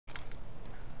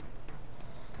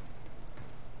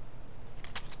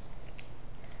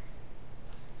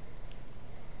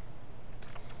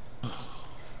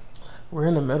We're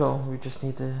in the middle. We just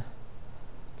need to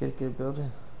get a good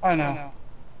building. I know.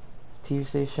 TV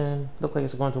station. Look like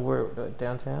it's going to where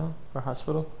downtown or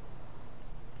hospital.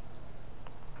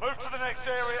 Move to the next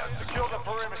area and secure the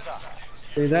perimeter.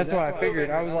 See, that's why I figured.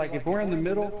 I was like, if we're in the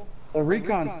middle, the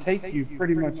recons take you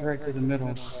pretty much right to the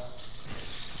middle.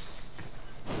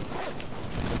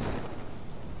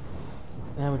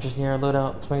 Now we're just near our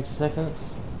loadout. 22 seconds.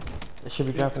 It should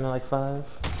be dropping in like 5.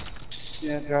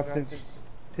 Yeah, dropped in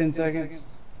 10 seconds.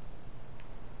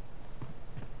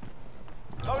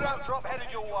 Loadout drop headed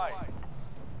your way.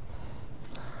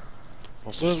 Well,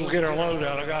 as soon as we get our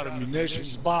loadout, I got a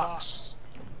munitions box.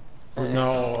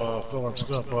 No, filling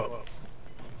stuff up.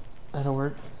 That'll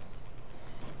work.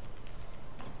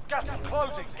 Gas is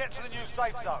closing. Get to the new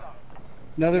safe zone.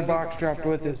 Another box dropped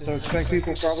with it, so expect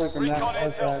people probably from that Recon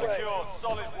intel side. secured.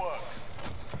 Solid work.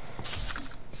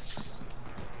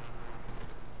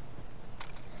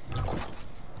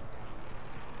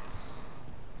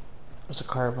 There's a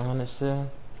car behind us too.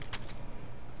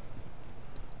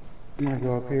 I'm gonna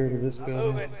go up here to this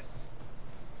building.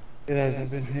 It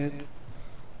hasn't been hit.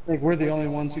 I think we're the only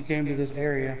ones who came to this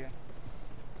area.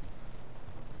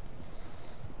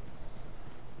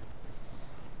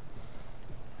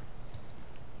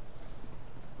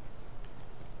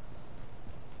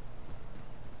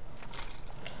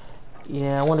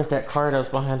 Yeah, I wonder if that car that was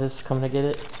behind us is coming to get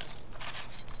it.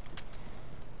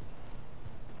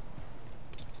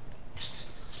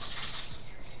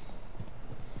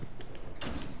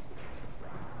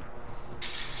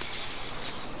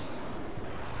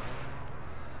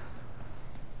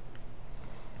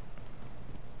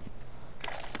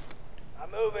 I'm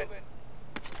moving.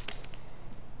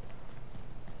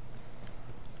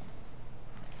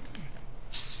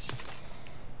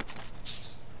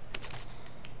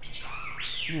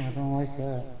 Yeah, I don't like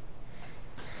that.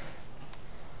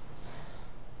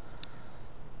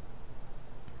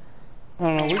 I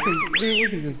don't know, we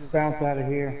can just bounce out of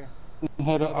here.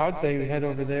 I'd say we head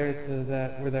over there to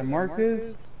that, where that mark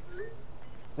is.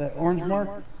 That orange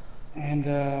mark. And,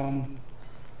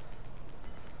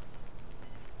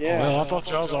 yeah. Well, I thought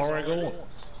y'all was already going.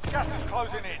 Gas is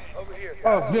closing in. Over here.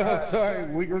 Oh, no, sorry,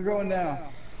 we're going now.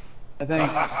 I think.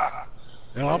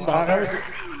 And I'm not there.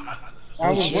 I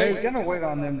was gonna wait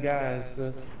on them guys,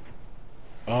 but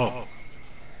Oh.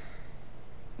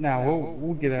 now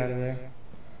we'll get out of there.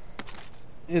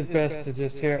 It's best to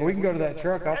just hear. We can go to that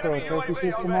truck. I'll throw a trophy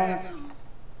system on it.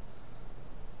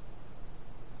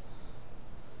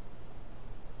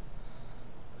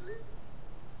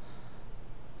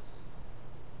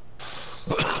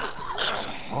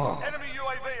 Enemy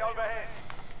UAV overhead.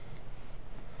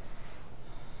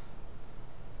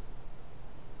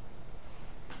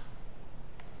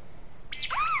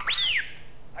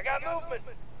 I got movement.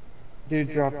 Dude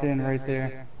dropped in right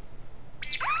there.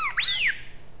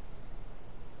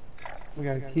 We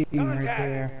got a key right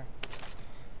there.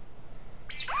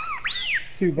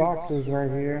 2 boxes right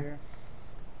here.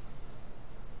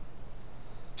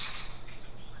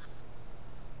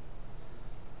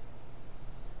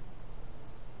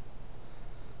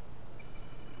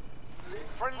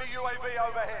 Friendly UAV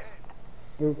overhead.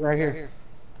 Right here.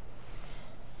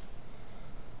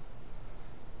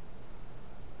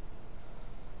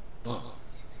 Oh.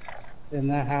 In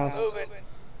that house. Moving.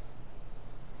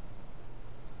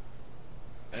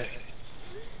 Hey.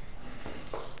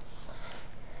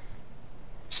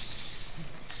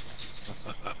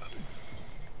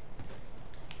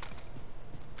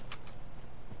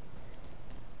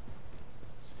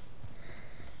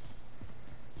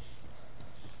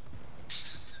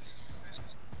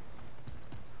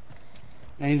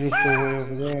 Angel's still way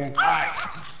over there.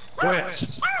 Quit.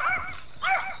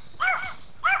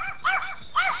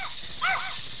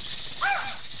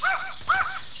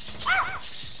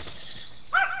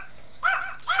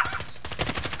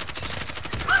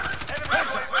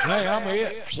 Hey, I'm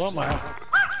it somehow.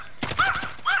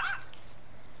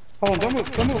 Hold on, don't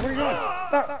move, where you going?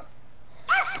 Stop.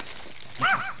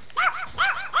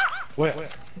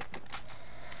 Quit.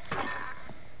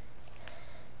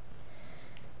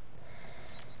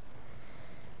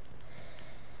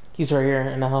 He's right here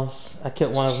in the house. I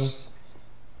killed one of them.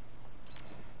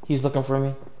 He's looking for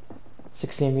me.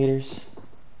 16 meters.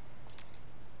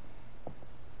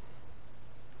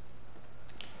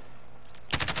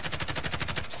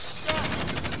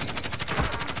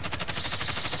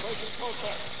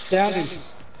 Down him.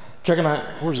 Juggernaut.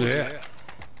 Where's he at?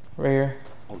 Right here.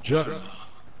 Oh, Juggernaut.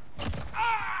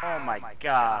 Oh my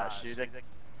gosh, dude.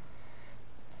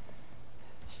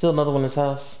 Still another one in his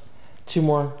house. 2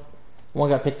 more. One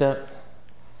got picked up.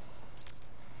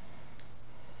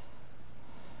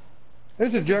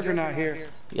 There's a juggernaut here.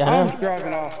 Yeah, I I'm know.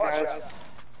 driving off, guys.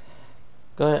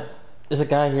 Go ahead. There's a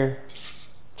guy here.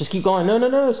 Just keep going. No, no,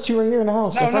 no. There's two right here in the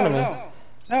house in front of me.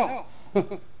 No.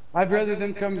 I'd rather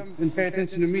them come and pay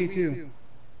attention to me too.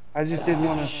 I just didn't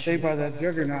want to stay by that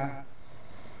juggernaut.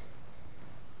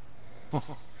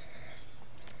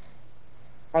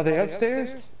 Are they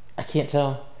upstairs? I can't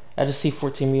tell. I just see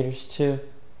 14 meters too.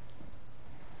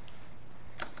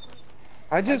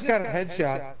 I just got a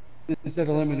headshot instead of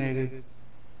eliminated.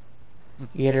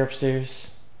 Yeah, they're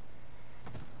upstairs.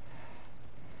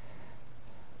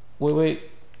 Wait.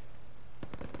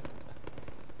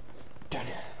 Darn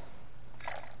it.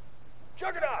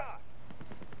 Juggernaut!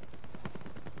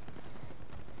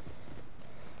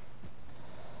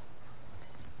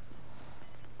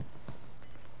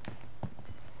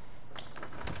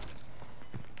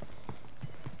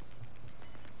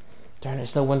 Darn it,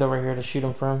 there's no window right here to shoot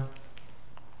him from.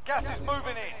 Gas is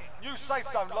moving in. New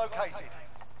safe zone located.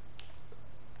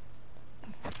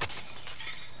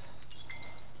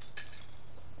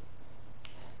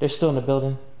 They're still in the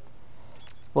building.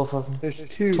 Both of them. There's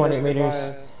two. 20 right meters. by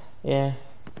us. Yeah.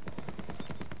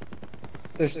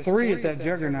 There's three at that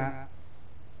juggernaut.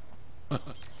 I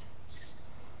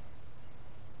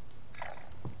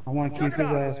want to keep his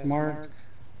ass marked.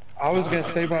 I was gonna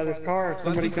stay by this car. If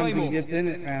somebody comes and gets in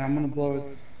it, man, I'm gonna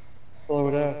blow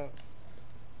it up.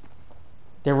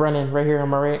 They're running right here on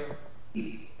my right.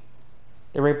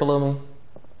 They're right below me.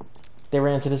 They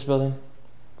ran into this building.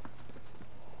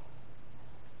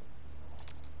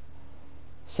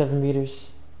 7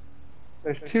 meters.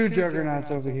 There's two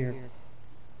juggernauts over here.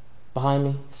 Behind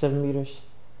me. 7 meters.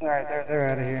 All right, they're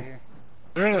out of here.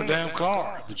 They're in a damn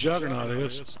car. The juggernaut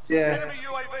is. Yeah. Enemy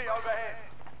UAV overhead.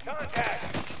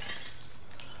 Contact.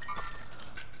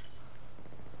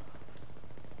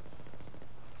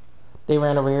 They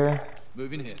ran over here.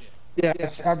 Moving here. Yeah,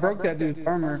 I broke that dude's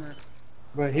armor,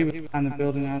 but he was behind the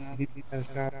building. He had a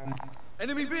shot on him.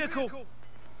 Enemy vehicle.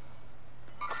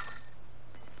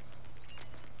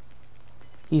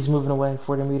 He's moving away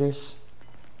 40 meters.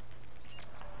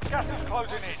 Gas is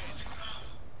closing in.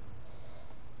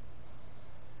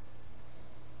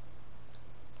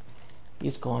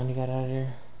 He's gone. He got out of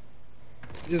here.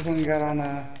 Just when he got on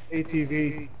a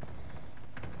ATV.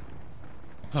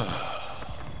 I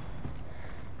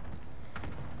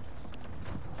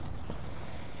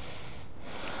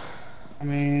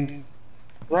mean,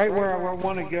 right where I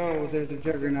want to go, there's a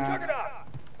juggernaut.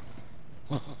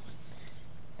 Juggernaut!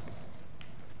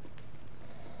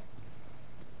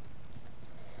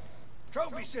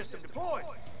 Trophy system deployed.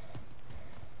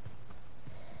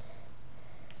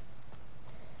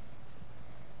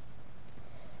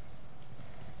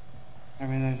 I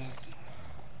mean, there's,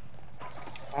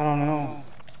 I don't know.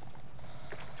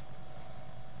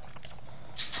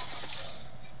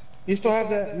 You still have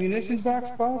that munitions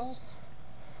box, boss?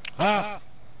 Huh?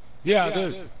 Yeah, I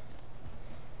do.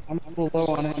 I'm a little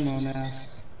low on ammo now.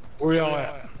 Where y'all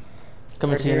at?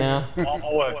 Coming to you now. On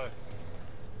my way.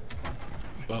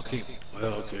 Bucky.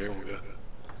 Well, okay, here we go.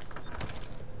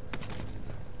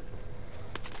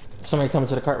 Somebody coming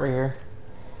to the cart right here.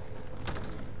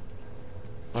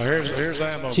 Oh, here's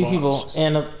ammo. Two people boxes.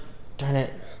 and a... Darn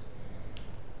it.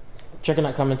 Checking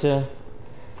out coming too.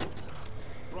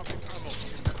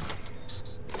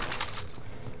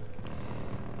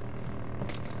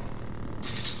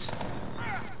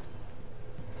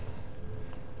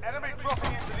 Enemy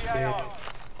dropping into the AO.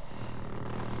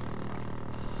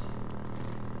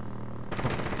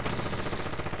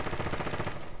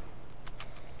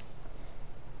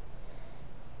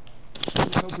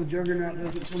 I hope the juggernaut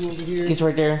doesn't come over here. He's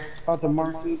right there. About to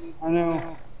mark it. I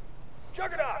know.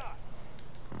 Juggernaut!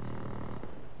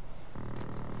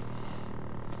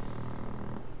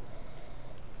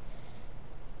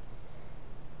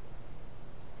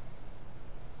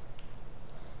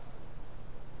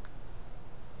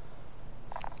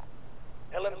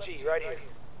 LMG right here.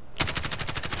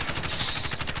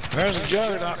 There's a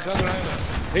juggernaut coming in.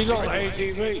 He's on the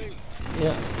ATV.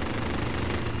 Yeah.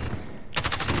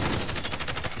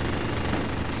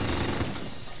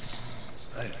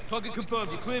 Target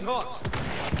confirmed. You cleared hot.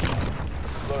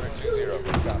 Loader 2-0,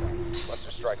 good copy. Let's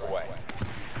just strike away.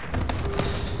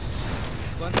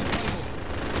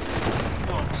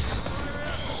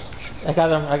 I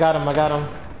got him.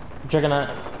 Juggernaut.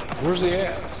 Where's he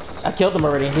at? I killed him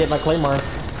already. He hit my claymore.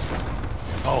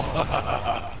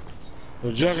 Oh,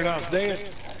 the juggernaut's dead.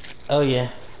 Oh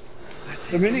yeah.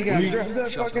 The minigun. Grab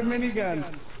that fucking minigun.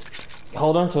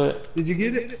 Hold on to it. Did you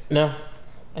get it? No.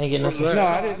 I ain't getting this one. No,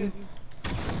 I didn't.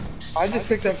 I just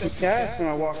picked up the cash when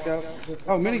I walked out.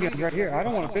 Oh, minigun's right here. I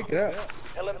don't want to pick it up.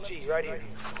 LMG right here.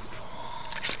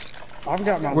 I've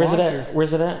got my Where's it launcher. at?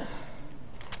 Where's it at?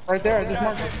 Right there, I just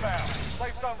marked Gas it. inbound.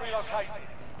 Safe zone relocated.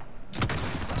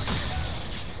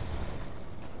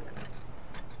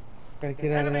 Gotta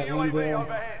get out of Enemy that UAV window.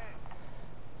 overhead.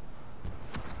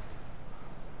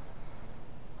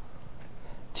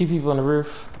 Two people on the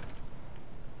roof.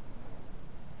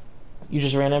 You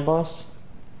just ran in, boss?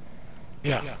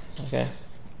 Yeah. Okay.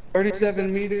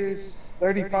 37 meters,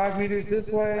 35 meters this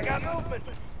way.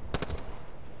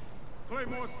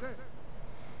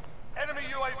 Enemy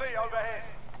UAV overhead.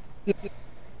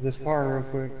 This car real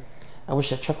quick. I wish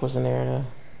that truck was in there though.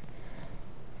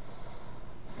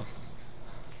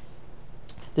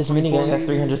 This minigun got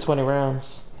 320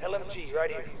 rounds. LMG right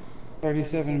here.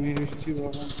 37 meters, 2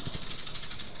 of them.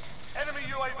 Enemy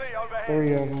UAV overhead.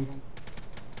 3 of them.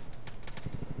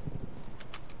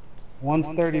 One's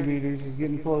 30 meters, he's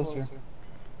getting closer.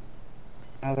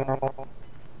 Now they're all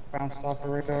bounced off the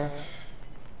radar.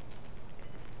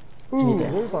 Ooh,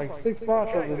 there's like 6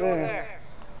 spots over there.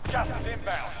 Gas is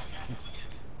inbound.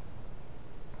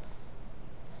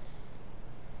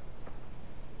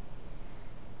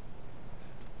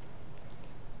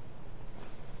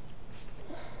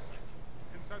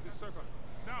 Inside the circle.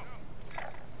 Now.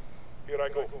 Here I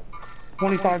go.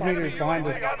 25 meters behind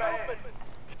us. Overhead.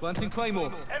 Planting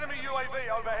Claymore. Enemy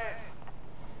UAV overhead.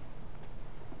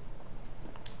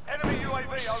 Enemy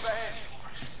UAV overhead.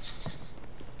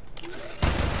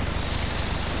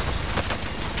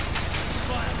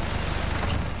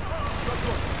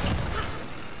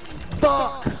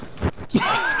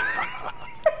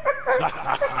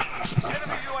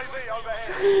 Enemy UAV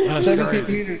overhead. That's 17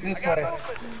 crazy. meters this way.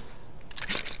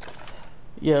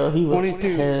 Yo, he was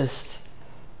 22. pissed.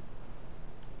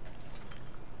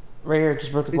 Right here,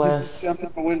 just broke the He glass. just jumped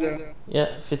out the window.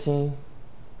 Yeah, 15.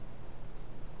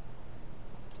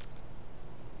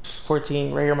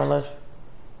 14, right here on my left.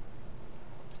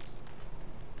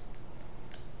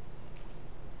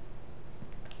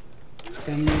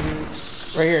 Ten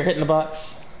meters. Right here, hitting the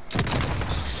box.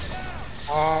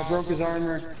 Ah, broke his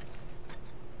armor.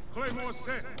 Claymore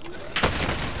set.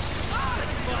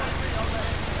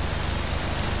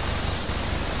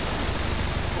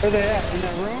 Where they at? In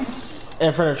that room?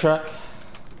 In front of the truck.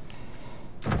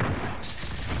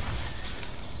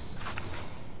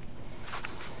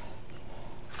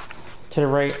 To the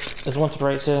right. There's one to the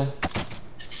right too.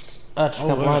 I just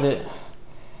got wow. blinded.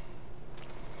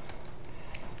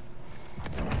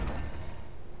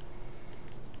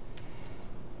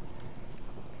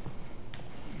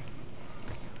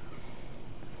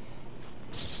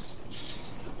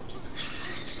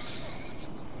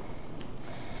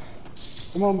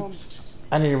 Come on.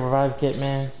 I need a revive kit,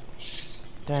 man.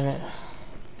 Darn it.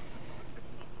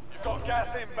 You've got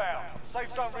gas inbound.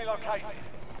 Safe zone relocated.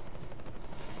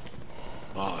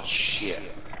 Oh shit.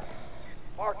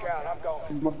 Mark out. I'm going.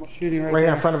 I'm shooting right Right here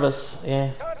there. in front of us.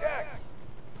 Yeah. Contact.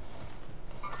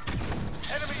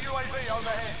 Enemy UAV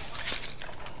overhead.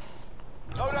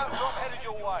 Loadout drop headed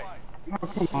your way. Oh,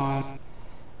 come on.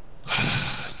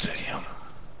 Damn.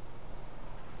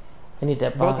 I need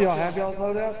that Both box. of y'all have y'all's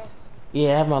loadout?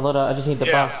 Yeah, I have my loadout. I just need the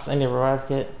Yeah. box. I need a revive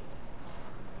kit.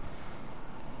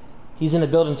 He's in the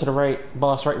building to the right,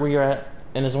 boss, right where you're at.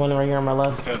 And there's one right here on my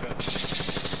left.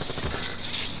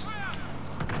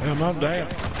 Damn, I'm down.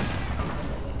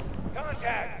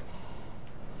 Contact.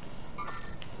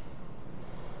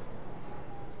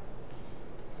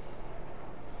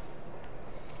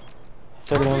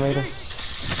 $31 meters.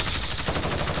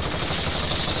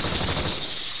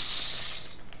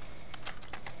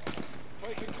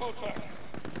 Making contact.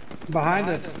 Behind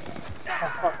us.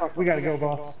 Fuck, we gotta go,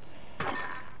 boss.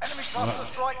 Enemy cluster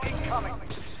strike incoming.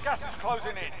 Gas is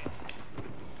closing in.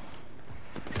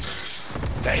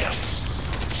 Damn.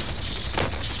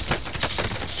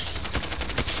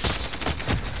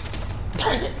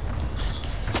 Darn it.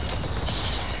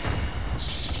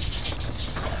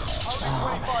 Only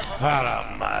 25 remaining. God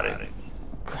almighty.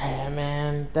 Crap,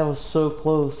 man. That was so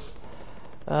close.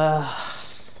 I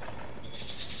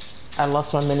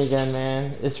lost my minigun,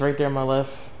 man. It's right there on my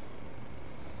left.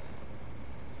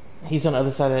 He's on the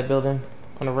other side of that building.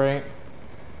 On the right.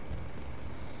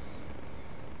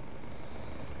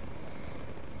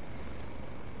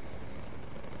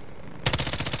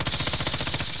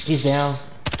 He's down.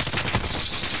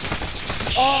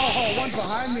 Oh, one's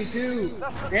behind me too.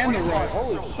 And the right.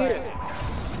 Holy shit.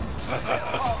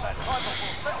 Oh, that time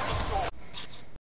before